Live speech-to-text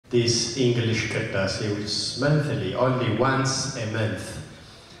this English Kidest, which is monthly, only once a month.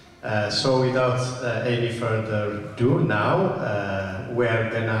 So without any further ado now, we are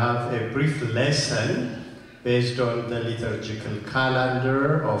going to have a brief lesson based on the liturgical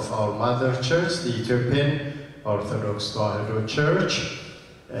calendar of our mother church, the Ethiopian Orthodox Tewahedo Church.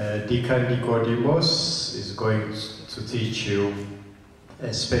 Deacon Nicodemus is going to teach you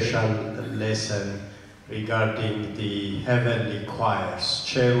a special lesson regarding the heavenly choirs,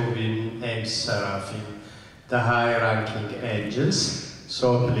 Cherubim and Seraphim, the high-ranking angels.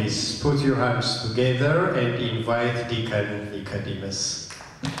 So please put your hands together and invite Deacon Nicodemus.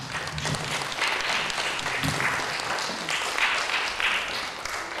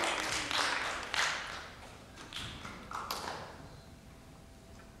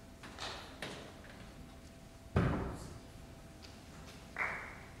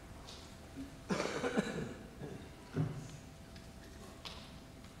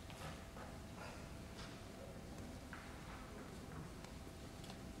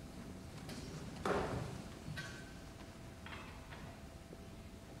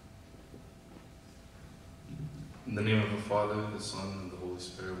 In the name of the Father, the Son, and the Holy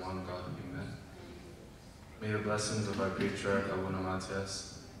Spirit, one God, amen. May the blessings of our patriarch, Abuna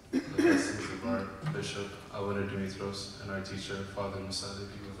Matthias, the blessings of our bishop, Abuna Dimitros, and our teacher, Father Musade,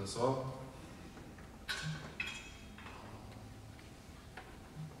 be with us all.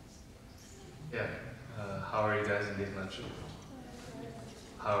 Yeah, how are you guys in Deacon Nicodemus?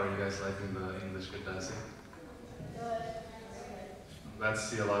 How are you guys liking the English Kidest? Glad to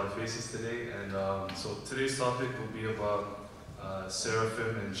see a lot of faces today, and so today's topic will be about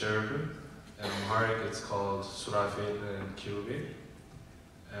Seraphim and Cherubim. In Amharic, it's called ሱራፌል and Kidest.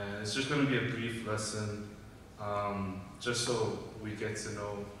 And it's just going to be a brief lesson, just so we get to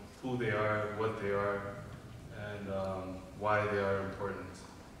know who they are, what they are, and why they are important.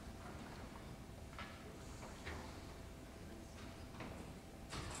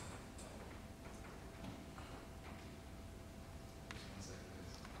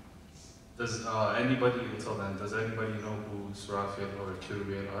 Does anybody, until then, does anybody know who Cherubim or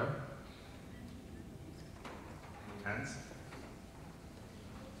Cherubim are? Hands?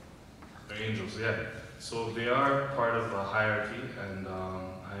 They're angels, yeah. So they are part of a hierarchy, and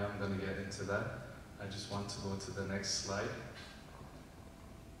I am going to get into that. I just want to go to the next slide.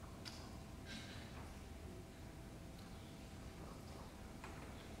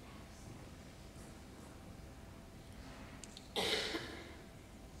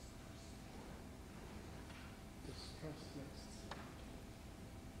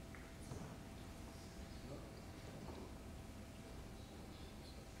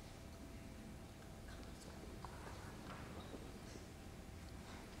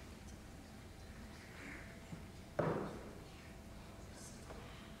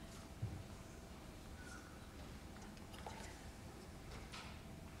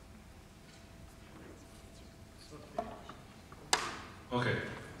 Okay,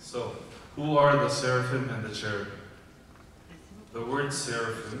 so who are the Seraphim and the Cherubim? The word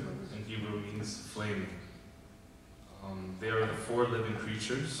Seraphim in Hebrew means flaming. They are the four living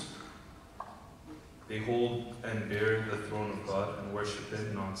creatures. They hold and bear the throne of God and worship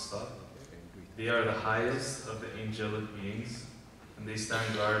Him non-stop. They are the highest of the angelic beings, and they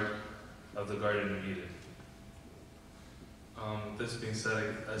stand guard of the Garden of Eden. This being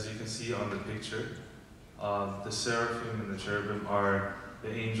said, as you can see on the picture, the Seraphim and the Cherubim are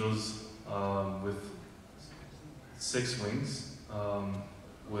the angels with 6 wings,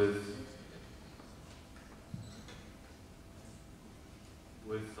 with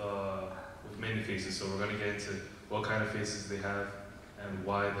many faces. So we're going to get into what kind of faces they have and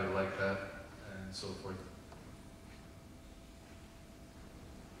why they're like that, and so forth.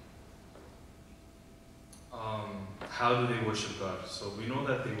 How do they worship God? So we know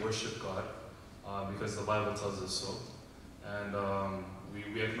that they worship God because the Bible tells us so. And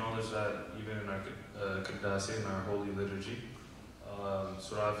we acknowledge that even in our Kidest, in our holy liturgy,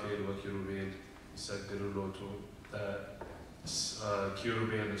 ሱራፌል ወኪሩቤል ይሰግዱ ሎቱ, that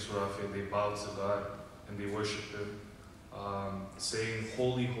Cherubim and ሱራፌል, they bow to God and they worship Him, saying,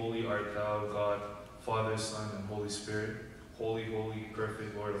 "Holy, holy art Thou, God, Father, Son, and Holy Spirit. Holy, holy,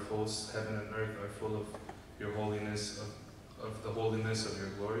 perfect Lord of hosts. Heaven and earth are full of Your holiness, of the holiness of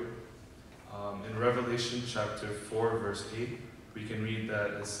Your glory." In Revelation chapter 4, verse 8, we can read that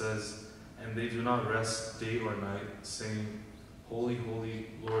it says, "And they do not rest day or night, saying, Holy, holy,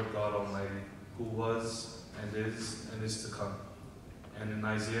 Lord God Almighty, who was and is to come." And in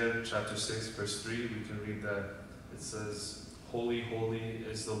Isaiah chapter 6, verse 3, we can read that it says, "Holy, holy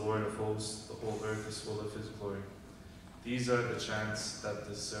is the Lord of hosts, the whole earth is full of His glory." These are the chants that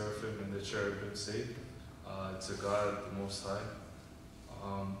the seraphim and the cherubim say to God the Most High,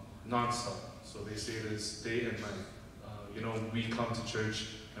 non-stop. So they say this day and night. You know, we come to church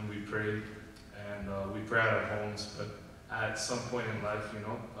and we pray, and we pray at our homes, but at some point in life, you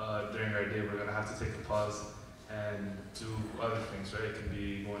know, during our day, we're going to have to take a pause and do other things, right? It can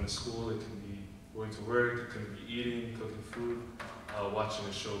be going to school, it can be going to work, it can be eating, cooking food, watching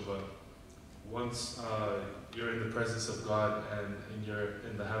a show, but once you're in the presence of God and you're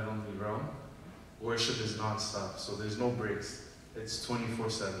in the heavenly realm, worship is non-stop, so there's no breaks. It's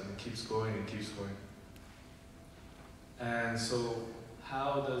 24/7, it keeps going and keeps going. And so,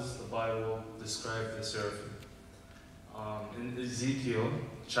 how does the Bible describe the seraphim? In Ezekiel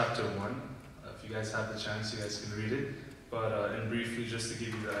chapter 1, if you guys have the chance, you guys can read it, but and briefly, just to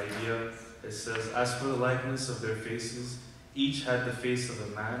give you the idea, it says, "As for the likeness of their faces, each had the face of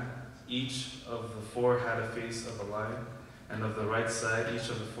a man, each of the four had a face of a lion, and of the right side, each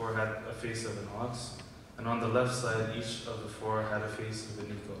of the four had a face of an ox, and on the left side, each of the four had a face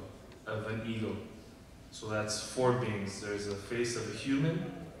of an eagle." So that's four beings. There's a face of a human,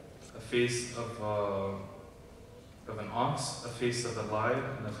 a face of an ox, a face of a lion,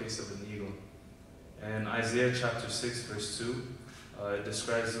 and a face of an eagle. And Isaiah chapter 6, verse 2, it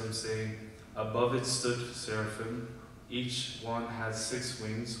describes them saying, "Above it stood seraphim, each one had 6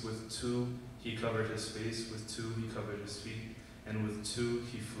 wings, with 2 he covered his face, with 2 he covered his feet, and with 2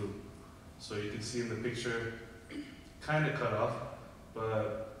 he flew." So you can see in the picture, kind of cut off,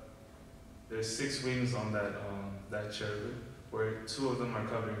 but there's 6 wings on that cherubim, where 2 of them are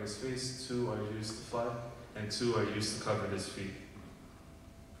covering his face, 2 are used to fly, and 2 are used to cover his feet.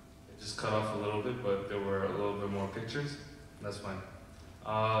 It just cut off a little bit, but there were a little bit more pictures. That's fine.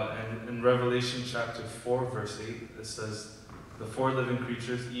 And in Revelation chapter 4, verse 8, it says, "The 4 living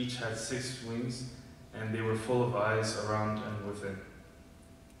creatures each had 6 wings, and they were full of eyes around and within."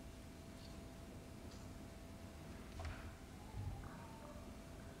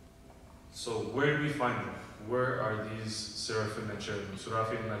 So where do we find them? Where are these seraphim and cherubim?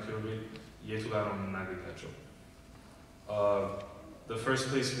 ሱራፌል እና ኪሩቤል የቱ ጋር ነው የምናገኛቸው? The first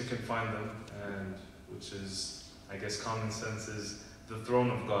place we can find them, and which is, I guess, common sense, is the throne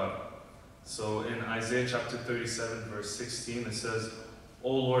of God. So in Isaiah chapter 37, verse 16, it says,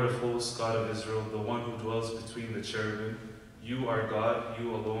 "O Lord of hosts, God of Israel, the one who dwells between the cherubim, you are God, you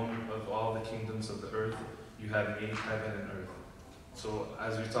alone of all the kingdoms of the earth, you have made heaven and earth." So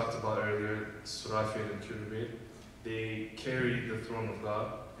as we talked about earlier, ሱራፌል and Cherubim, they carry the throne of God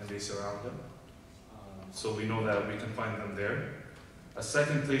and they surround him. So we know that we can find them there. A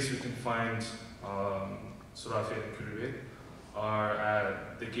second place we can find ሱራፌል and Cherubim are at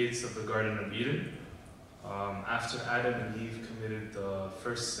the gates of the Garden of Eden. After Adam and Eve committed the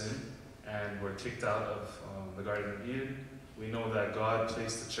first sin and were kicked out of the Garden of Eden, we know that God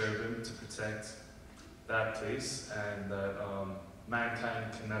placed the cherubim to protect that place, and that mankind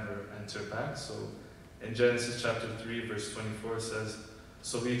can never enter back. So in Genesis chapter 3, verse 24, it says,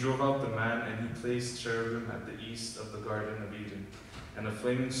 "So he drove out the man, and he placed cherubim at the east of the Garden of Eden, and a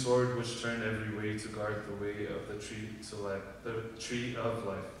flaming sword which turned every way to guard the way of the tree to life, the tree of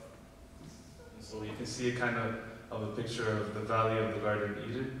life." So you can see a kind of a picture of the valley of the Garden of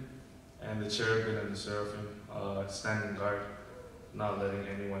Eden, and the cherubim and the seraphim standing guard, not letting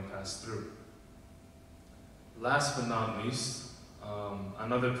anyone pass through. Last but not least,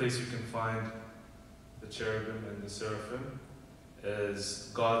 another place you can find the cherubim and the seraphim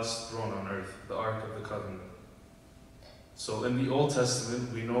is God's throne on earth, the Ark of the Covenant. So in the Old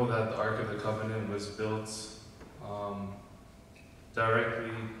Testament, we know that the Ark of the Covenant was built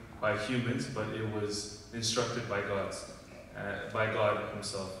directly by humans, but it was instructed by God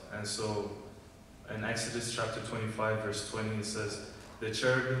himself. And so in Exodus chapter 25, verse 20, it says, "The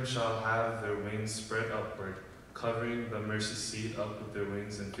cherubim shall have their wings spread upward, covering the mercy seat up with their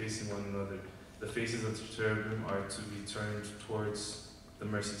wings and facing one another. The faces of the cherubim are to be turned towards the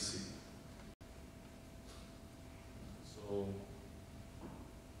mercy seat." So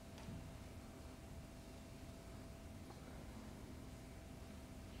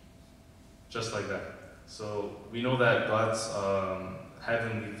just like that. So we know that God's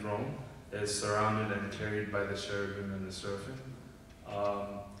heavenly throne is surrounded and carried by the cherubim and the seraphim.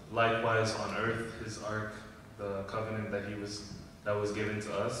 Likewise on earth, his ark, the covenant that was given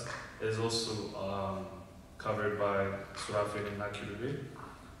to us, is also covered by Cherubim and Cherubim.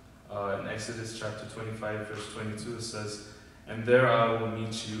 In Exodus chapter 25, verse 22, it says, "And there I will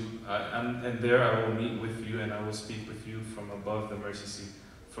meet you, and there I will meet with you, and I will speak with you from above the mercy seat,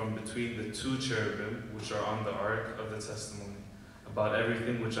 from between the 2 cherubim which are on the ark of the testimony, about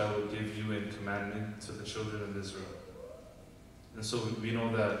everything which I will give you in commandment to the children of Israel." And so we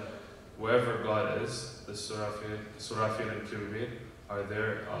know that wherever God is, the Suraphim and Cherubim are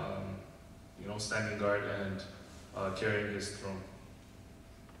there, you know, standing guard and carrying his throne.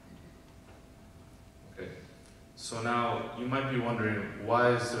 Okay. So now you might be wondering,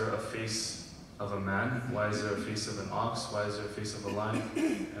 why is there a face of a man? Why is there a face of an ox? Why is there a face of a lion?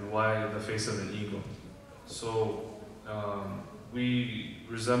 And why the face of an eagle? So we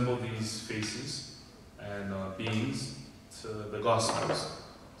resemble these faces and beings to the Gospels.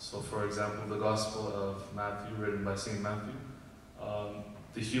 So for example, the Gospel of Matthew, written by St. Matthew,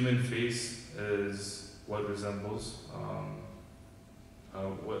 the human face is what resembles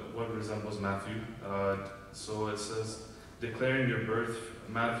Matthew. So it says, declaring your birth,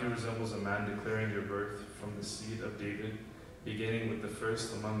 Matthew resembles a man declaring your birth from the seed of David, beginning with the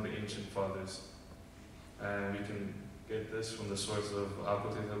first among the ancient fathers. And we can get this from the source of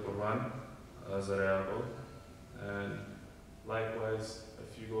Berhan, Zarayabo. And likewise,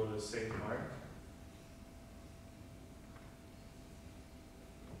 if you go to St. Mark,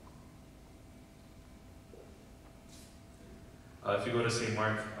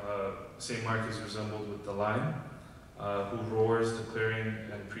 St. Mark is resembled with the lion, who roars, declaring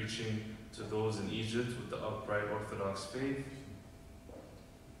and preaching to those in Egypt with the upright Orthodox faith.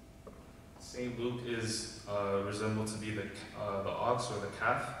 St. Luke is resembled to be the ox or the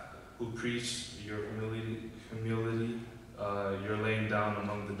calf, who preached your humility, you're laying down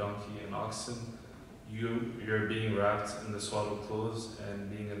among the donkey and oxen, you're being wrapped in the swaddled clothes and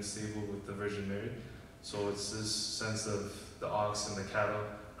being in a stable with the Virgin Mary. So it's this sense of the ox and the cattle.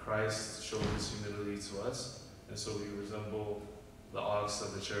 Christ showed his humility to us, and so we resemble the ox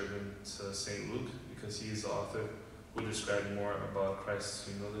of the cherubim to St. Luke, because he is the author who described more about Christ's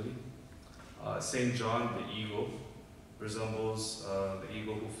humility. St. John, the eagle, resembles the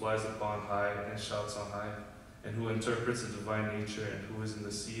eagle who flies upon high and shouts on high, and who interprets the divine nature, and who is in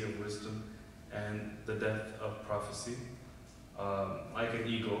the sea of wisdom and the depth of prophecy. Like an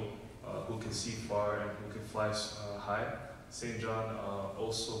eagle who can see far and who can fly high, St. John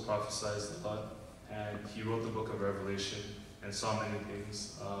also prophesied a lot, and he wrote the book of Revelation and saw many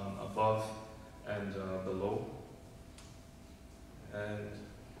things above and below. And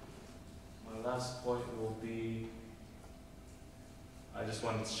my last point will be, I just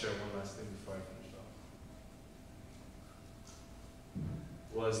wanted to share one last thing before I finish off,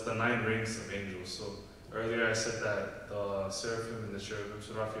 was the 9 rings of angels. So earlier I said that the Seraphim and the Cherubim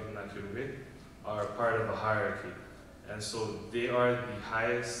Seraphim and Cherubim are part of a hierarchy. And so they are the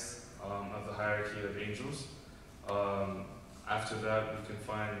highest of the hierarchy of angels. After that, we can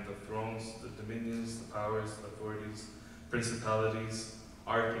find the thrones, the dominions, the powers, the authorities, principalities,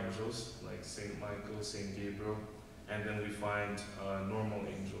 archangels, like St. Michael, St. Gabriel, and then we find normal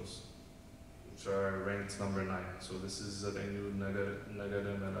angels, which are ranked number 9. So this is Zadenu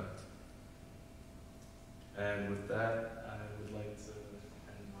Nagademerat. And with that, I would like to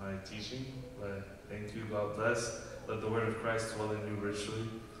end my teaching. But thank you, God bless. Let the word of Christ dwell in you richly,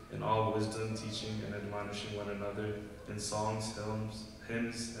 in all wisdom, teaching and admonishing one another, in psalms,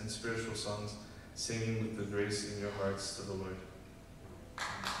 hymns, and spiritual songs, singing with the grace in your hearts to the Lord.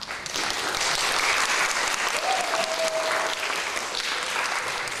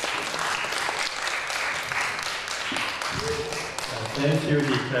 Thank you,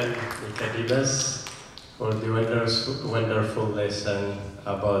 Deacon Nicodemus, for the wonderful lesson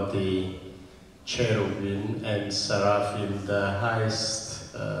about the cherubim and seraphim, the highest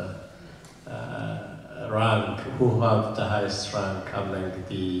rank, who have the highest rank among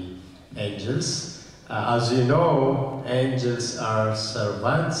the angels. As you know, angels are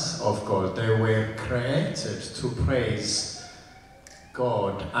servants of God. They were created to praise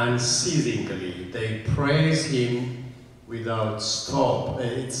God unceasingly. They praise Him without stop.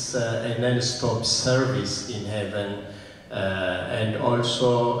 It's a non-stop service in heaven. And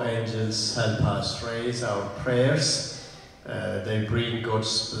also angels help us raise our prayers. They bring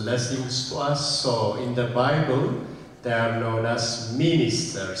God's blessings to us. So in the Bible, they are known as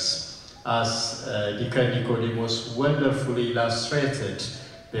ministers, as Deacon Nicodemus wonderfully illustrated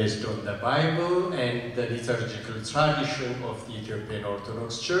based on the Bible and the liturgical tradition of the Ethiopian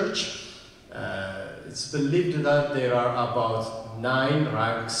Orthodox Church. It's believed that there are about 9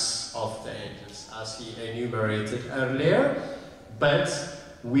 ranks of the angels, as he enumerated earlier, but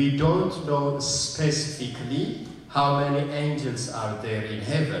we don't know specifically how many angels are there in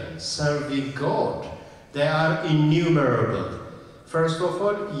heaven serving God. They are innumerable. First of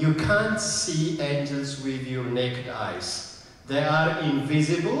all, you can't see angels with your naked eyes. They are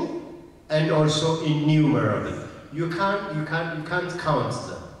invisible and also innumerable. You can't count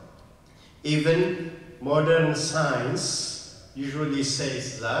them. Even modern science usually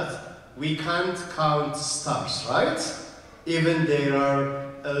says that we can't count stars, right? Even there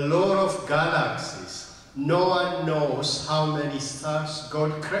are a lot of galaxies. No one knows how many stars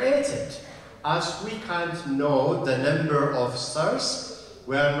God created. As we can't know the number of stars,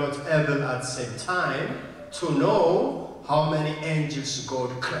 we are not able at the same time to know how many angels God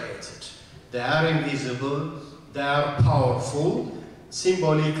created. They are invisible, they are powerful.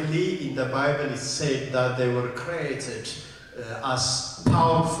 Symbolically, in the Bible it said that they were created as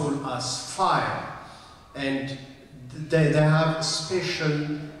powerful as fire. And they have special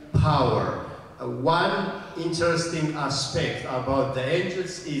power. One interesting aspect about the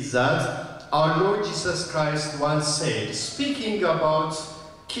angels is that our Lord Jesus Christ once said, speaking about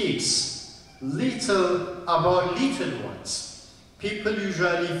kids, about little ones, people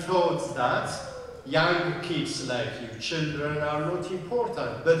usually thought that young kids like you, children, are not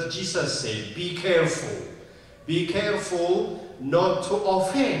important. But Jesus said, be careful. Be careful not to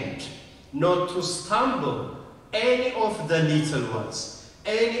offend, not to stumble any of the little ones,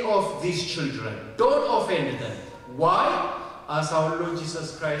 any of these children. Don't offend them. Why? As our Lord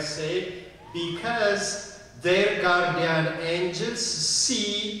Jesus Christ said, because their guardian angels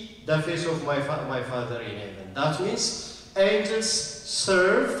see the face of my Father in heaven. That means angels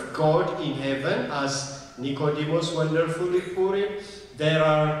serve God in heaven, as Nicodemus wonderfully put it. There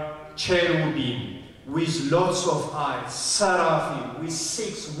are cherubim with lots of eyes, seraphim with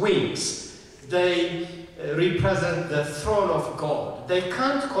 6 wings. They represent the throne of God. They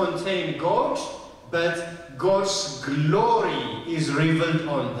can't contain God, but God's glory is revealed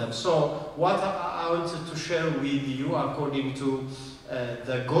on them. So what I wanted to share with you according to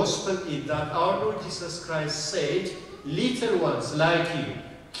the gospel is that our Lord Jesus Christ said, little ones like you,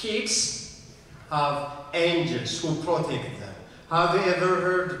 kids, have angels who protect them. Have you ever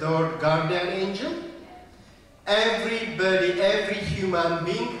heard the word guardian angel? Everybody, every human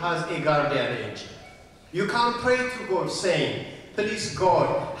being has a guardian angel. You can pray to God saying, please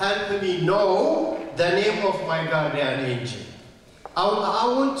God, help me know the name of my guardian angel. I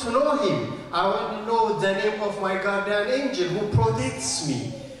want to know him. I want to know the name of my guardian angel who protects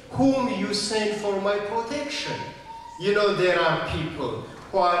me, whom you send for my protection. You know, there are people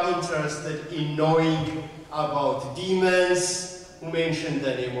who are interested in knowing about demons, who mention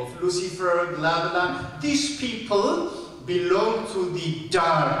the name of Lucifer, blah, blah. These people belong to the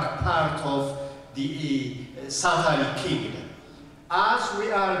dark part of the Satanic kingdom. As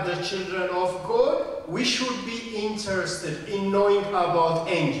we are the children of God, we should be interested in knowing about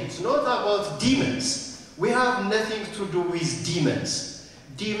angels, not about demons. We have nothing to do with demons.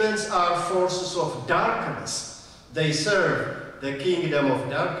 Demons are forces of darkness. They serve the kingdom of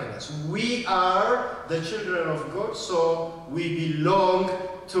darkness. We are the children of God, so we belong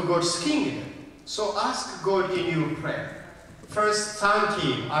to God's kingdom. So ask God in your prayer. First, thank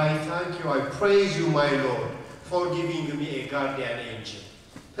Him. I thank you, I praise you, my Lord, for giving me a guardian angel.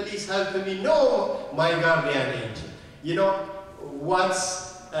 Please help me know my guardian angel. You know,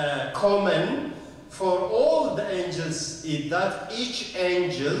 what's common for all the angels is that each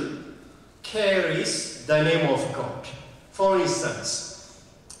angel carries the name of God. For instance,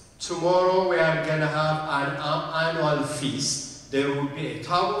 tomorrow we are going to have an annual feast. There will be a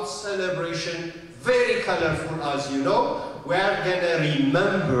Tablet celebration, very colorful as you know. We are going to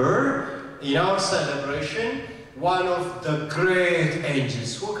remember in our celebration one of the great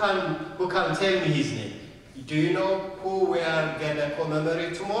angels. Who can tell me his name? Do you know who we are going to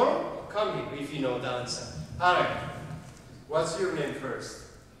commemorate tomorrow? Come here if you know the answer. All right. What's your name first?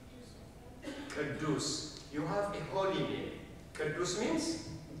 Kidest. You have a holy name. Kidest means?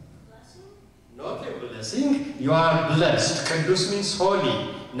 Blessing. Not a blessing. You are blessed. Kidest means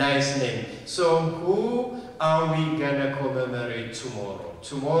holy. Nice name. So who are we going to commemorate tomorrow?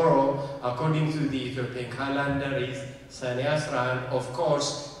 Tomorrow, according to the Ethiopian calendar, is Sani Asran. Of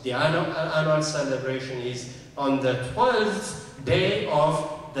course, the annual celebration is on the 12th day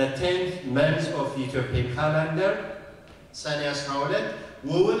of the 10th month of the Ethiopian calendar, Sani Asran.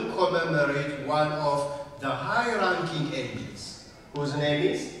 We will commemorate one of the high-ranking angels, whose name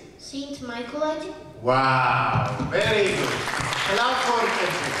is? Saint Michael, I think. Wow, very good. Clap for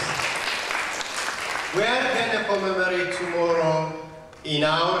Kidest. We are going to commemorate tomorrow. In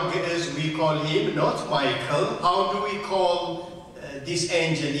our Ge'ez, we call him not Michael. How do we call this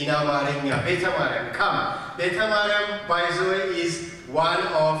angel in Amarinya? Beta Mariam. Come. Beta Mariam, by the way, is one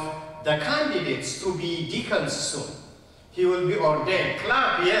of the candidates to be deacons soon. He will be ordained.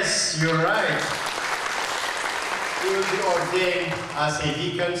 Clap. Yes, you're right. He will be ordained as a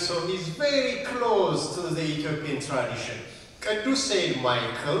deacon, so he's very close to the Ethiopian tradition. Kidest said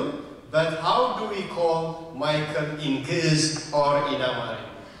Michael, But how do we call Michael in Kidest or in Amharic?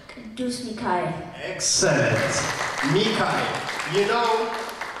 Kiddush Mikael. Excellent. Mikael. You know,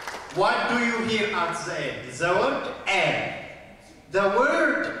 what do you hear at the end? The word El. The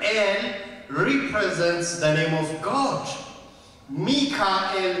word El represents the name of God.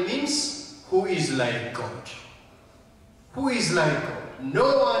 Mikael means who is like God. Who is like God? No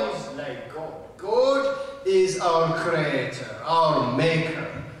one is like God. God is our creator, our maker.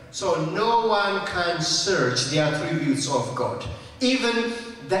 So no one can search the attributes of God. Even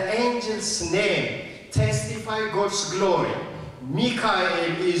the angel's name testify God's glory.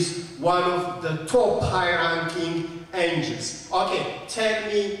 Mikael is one of the top high-ranking angels. Okay, tell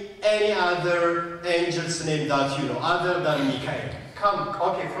me any other angel's name that you know, other than Mikael. Come,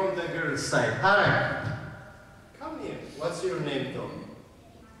 okay, from the girl's side. Alright. Come here. What's your name, though?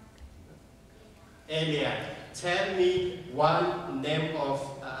 Elian. Tell me one name of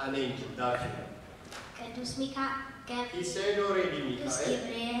an angel that you know. Kiddush Mikael. He said already Kiddush Mikael.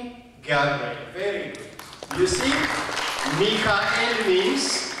 Gabriel. Gabriel. Very good. You see, Mikael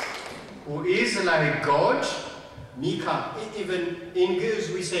means who is like God. Mika, even in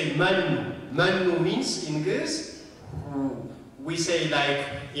Greece we say Manu. Manu means in Greece who. We say like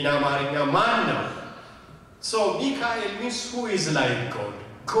in America, Manu. So Mikael means who is like God.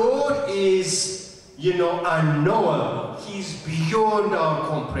 God is, you know, unknowable. He is beyond our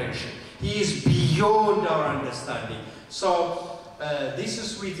comprehension. He is beyond our understanding. So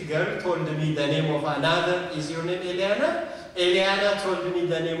this sweet girl told me the name of another. Is your name Eliana? Eliana told me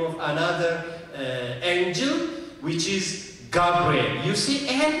the name of another angel, which is Gabriel. You see,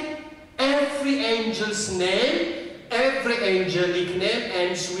 every angel's name, every angelic name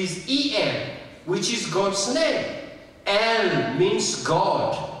ends with En, which is God's name. El means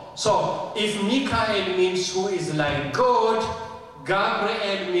God. So if Mikael means who is like God,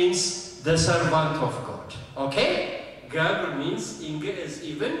 Gabriel means the servant of God. Okay? Gabriel means is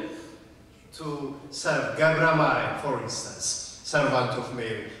even to serve. Gabriel, for instance, servant of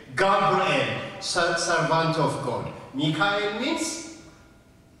Mary. Gabriel, servant of God. Mikael means,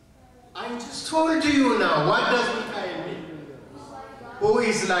 I just told you now. What does Mikael mean? Who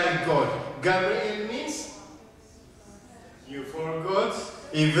is like God? Gabriel means, you forgot,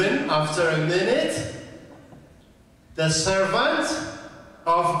 even after a minute, the servant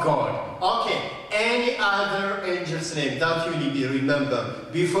of God. Okay, any other angel's name that you need to remember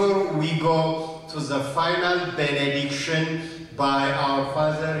before we go to the final benediction by our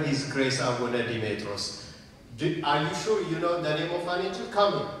Father, His Grace Abuna Dimetros. Are you sure you know the name of an angel?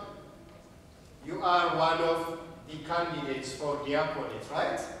 Come here. You are one of the candidates for diaconate,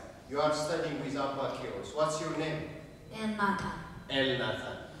 right? You are studying with Abba Kiros. What's your name? Elnathan.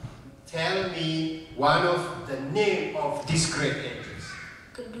 Elnathan. Tell me one of the name of these great angels.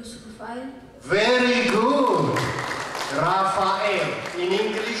 Kiddush Raphael. Very good. Raphael. In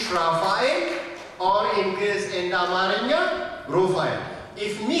English, Raphael, or in Greek and Amharic, Raphael.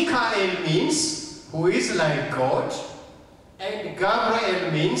 If Mikael means who is like God, and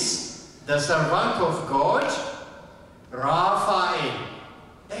Gabriel means the servant of God, Raphael.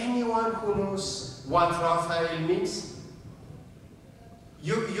 Anyone who knows what Raphael means?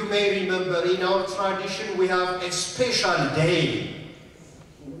 You may remember in our tradition we have a special day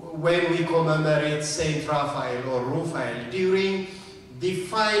when we commemorate Saint Raphael or Raphael during the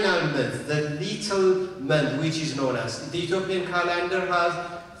final month, the little month, which is known as, the Ethiopian calendar has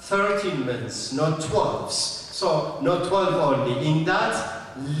 13 months, not 12. So, not 12 only. In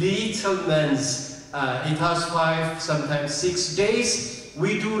that little month, it has 5, sometimes 6 days.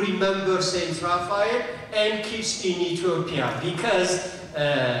 We do remember Saint Raphael and kids in Ethiopia because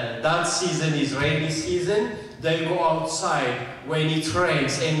that season is rainy season. They go outside when it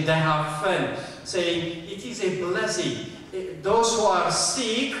rains and they have fun, saying it is a blessing. Those who are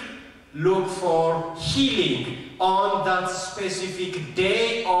sick look for healing on that specific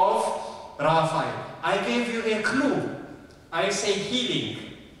day of Raphael. I gave you a clue. I say healing.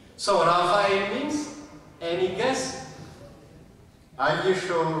 So Raphael means, any guess? Are you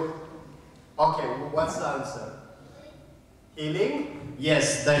sure? Okay, what's the answer? Healing?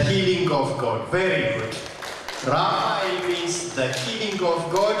 Yes, the healing of God. Very good. Raphael means the healing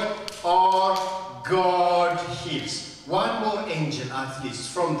of God or God heals. One more angel at least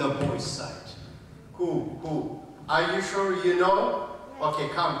from the boys' side. Who? Are you sure you know? Okay,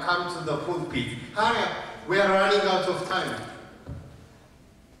 come to the pulpit. Hurry up, we are running out of time.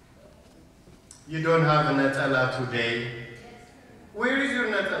 You don't have a netala today. Where is your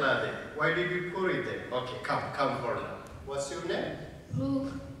netala then? Why did you put it there? Okay, come for now. What's your name?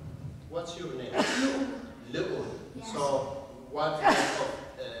 Lu. What's your name? Lu. Le'ul. Yes. So, what type of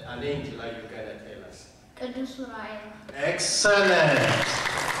An angel are you going to tell us? ቅዱስ ሱራኤል Excellent.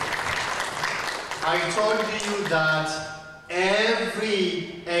 I told you that every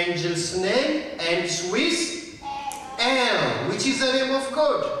angel's name ends with El, which is the name of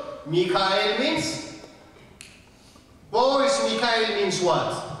God. Michael means, boys, Michael means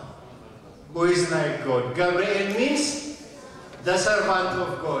what? Who is like God. Gabriel means the servant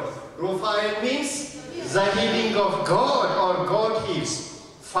of God. Raphael means the healing of God, or God heals.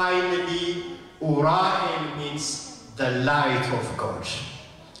 Finally, Uriel means the light of God.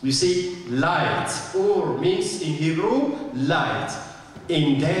 You see, light. Ur means in Hebrew, light. In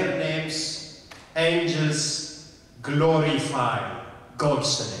their names, angels glorify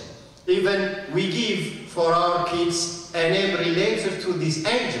God's name. Even we give for our kids a name related to these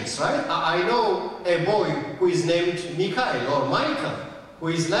angels, right? I know a boy who is named Michael or Michael, who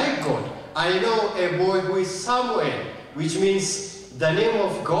is like God. I know a boy who is Samuel, which means the name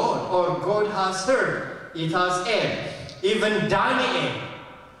of God, or God has heard. It has El. Even Daniel,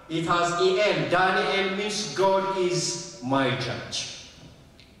 it has El. Daniel means God is my judge.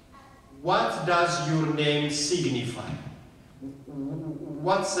 What does your name signify?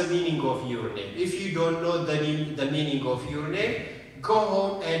 What's the meaning of your name? If you don't know the meaning of your name, go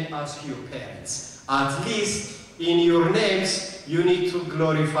home and ask your parents. At least in your names, you need to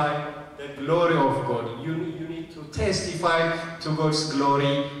glorify the glory of God. You need to testify to God's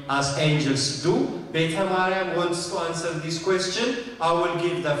glory as angels do. Beta Mariam wants to answer this question. I will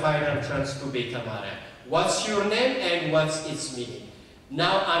give the final chance to Beta Mariam. What's your name and what's its meaning?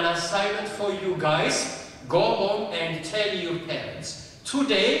 Now an assignment for you guys. Go home and tell your parents.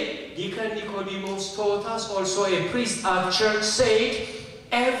 Today, Deacon Nicodemus taught us, also a priest at church said,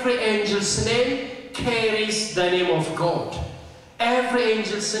 every angel's name carries the name of God. Every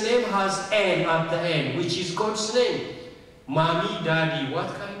angel's name has N at the end, which is God's name. Mommy, Daddy, what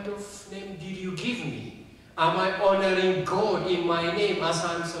kind of name did you give me? Am I honoring God in my name as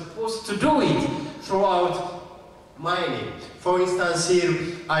I'm supposed to do it throughout my name? For instance, here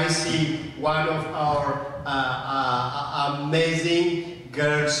I see one of our amazing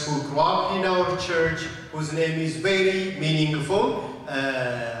girls who grew up in our church, whose name is very meaningful.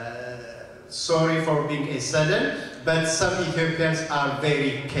 Sorry for being a sudden, but some Ethiopians are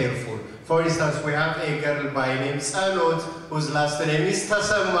very careful. For instance, we have a girl by name Tsalot, whose last name is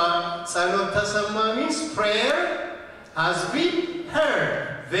Tasama. Tsalot Tasama means prayer has been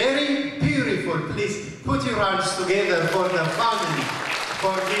heard. Very beautiful. Please put your hands together for the family,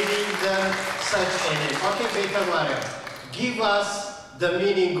 for giving them such a name. Okay, Beta Mariam, give us the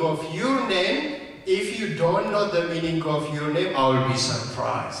meaning of your name. If you don't know the meaning of your name, I will be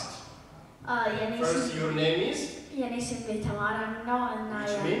surprised. First, your name is? Which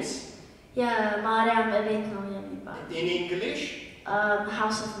means? Mariam. In English?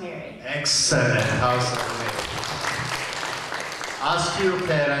 House of Mary. Excellent, House of Mary. Ask your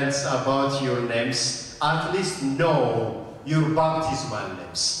parents about your names. At least know your baptismal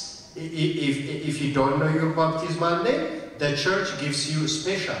names. If you don't know your baptismal name, the church gives you a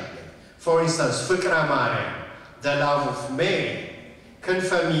special name. For instance, Fikra Mariam, the love of Mary. ክንፈ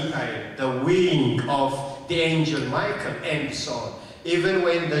ሚካኤል, the wing of the angel Michael, and so on. Even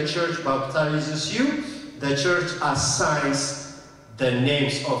when the church baptizes you, the church assigns the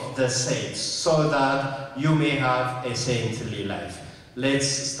names of the saints so that you may have a saintly life. Let's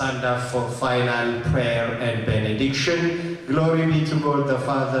stand up for final prayer and benediction. Glory be to God the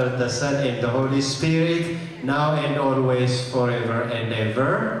Father, the Son, and the Holy Spirit, now and always, forever and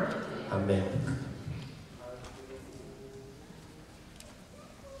ever. Amen.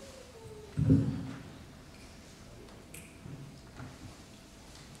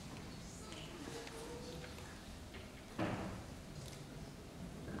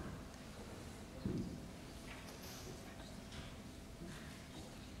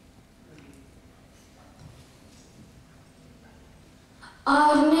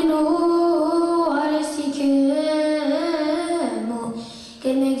 አርምኖ አርሲክሙ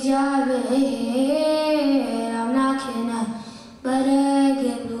ቅድመ እግዚአብሔር አምላክነ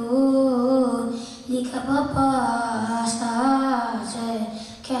በረግብሉ ሊቀ ጳጳሳት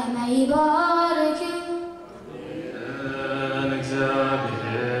ከመ ይባርክም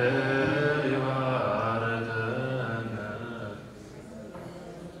እግዚአብሔር ይባርከነ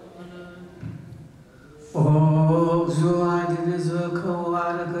እግዚኦ አድኅን ሕዝበከ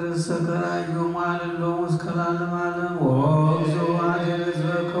ወባርክ ርእሰከ ራእዮሙ ሀለሎሙ እስከ ለዓለመ ዓለም። እግዚኦ አድኅን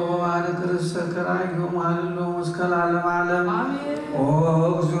ሕዝበከ ወባርክ ርእሰከ ራእዮሙ ሀለሎሙ እስከ ለዓለመ ዓለም።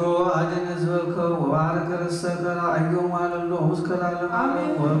 እግዚኦ አድኅን ሕዝበከ ወባርክ ርእሰከ ራእዮሙ ሀለሎሙ እስከ ለዓለመ ዓለም።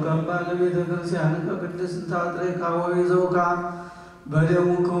 ወቀባ ለቤተ ክርስቲያንከ ቅድስት እንተ አጥሬከ ወይዘውካ በደሙ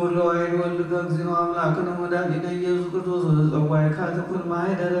ክቡር ለዋሕድ ወልድ ከእግዚእነ አምላክነ ወመድኃኒነ ኢየሱስ ክርስቶስ ወዘጸዋዕከ ካትኩል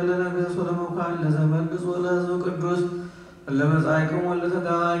ማኅደረ ለነገሥት ወለመኳን ለዘመንግሥት ወለሕዝብ ቅዱስ ለመጻእክሙ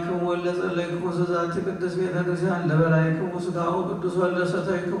ወለተጋባእክሙ ወለጸለይክሙ ስዛቲ ቅድስት ቤተ ክርስቲያን ለበላዕክሙ ሥጋሁ ቅዱስ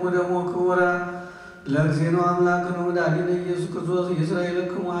ወለሰተይክሙ ደሞ ክቡረ ለእግዚእነ አምላክነ ወመድኃኒነ ኢየሱስ ክርስቶስ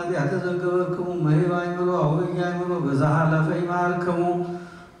ይስረይልክሙ ኃጢአተ ዘገበርክሙ መሂብ አእምሮ አውህይ አእምሮ በዘኃለፈ ይምሃርክሙ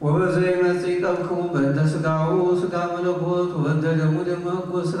ወበዘይመጽእ ይቀብክሙ በእንተ ሥጋሁ ሥጋ መለኮት ወእንተ ደሙ ደመ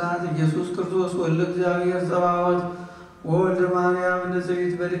መለኮት ሥርዓት ኢየሱስ ክርስቶስ ወልደ እግዚአብሔር ጸባዖት ወወልደ ማርያም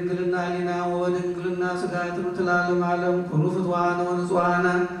ንጽሕት በድንግልና ሕሊና ወበድንግልና ሥጋ ትምት ለዓለመ ዓለም ኩኑ ፍቱሐነ ወንጹሐነ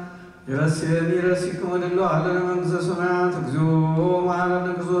ይረሴን ይረሲክሙ ድሎ አለ ለመንግሥተ ሰማያት እግዚኦ መሐረነ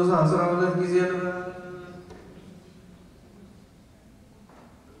ክርስቶስ 12 ጊዜ ንበል።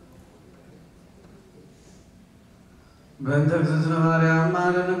 በእንተ እግዝእትነ ማርያም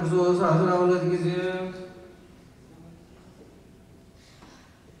መሐረነ ክርስቶስ 12 ጊዜ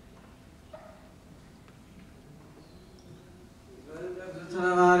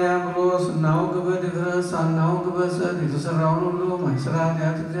ማርያም ብሎ ስናውቅ በድፍረት ሳናውቅ በሰት የተሰራውን ሁሉ ማይሰራ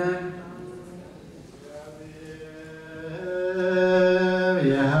ኃጢአት እግዚአብሔር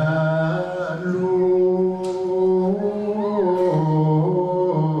ያሉ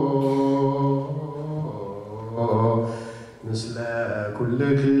ምስለ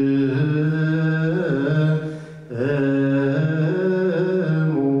ኩልክሙ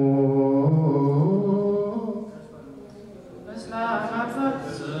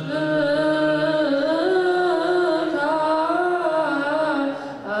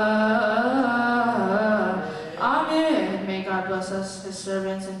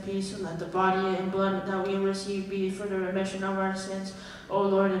servants in peace, and let the body and blood that we receive be for the remission of our sins. O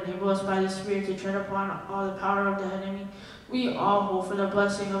Lord, enable us by the Spirit to tread upon all the power of the enemy. We all hope for the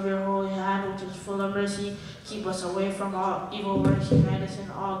blessing of your holy hand, which is full of mercy. Keep us away from all evil works, unite us in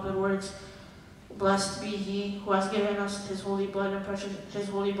all good works. Blessed be he who has given us his holy blood and his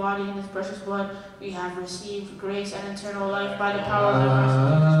holy body and his precious blood. We have received grace and eternal life by the power of the mercy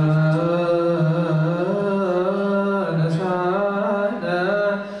of Jesus.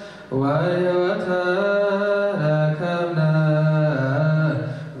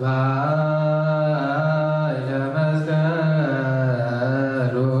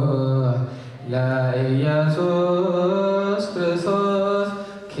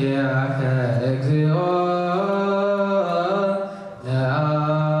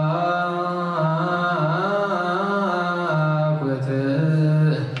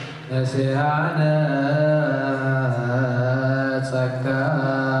 Christian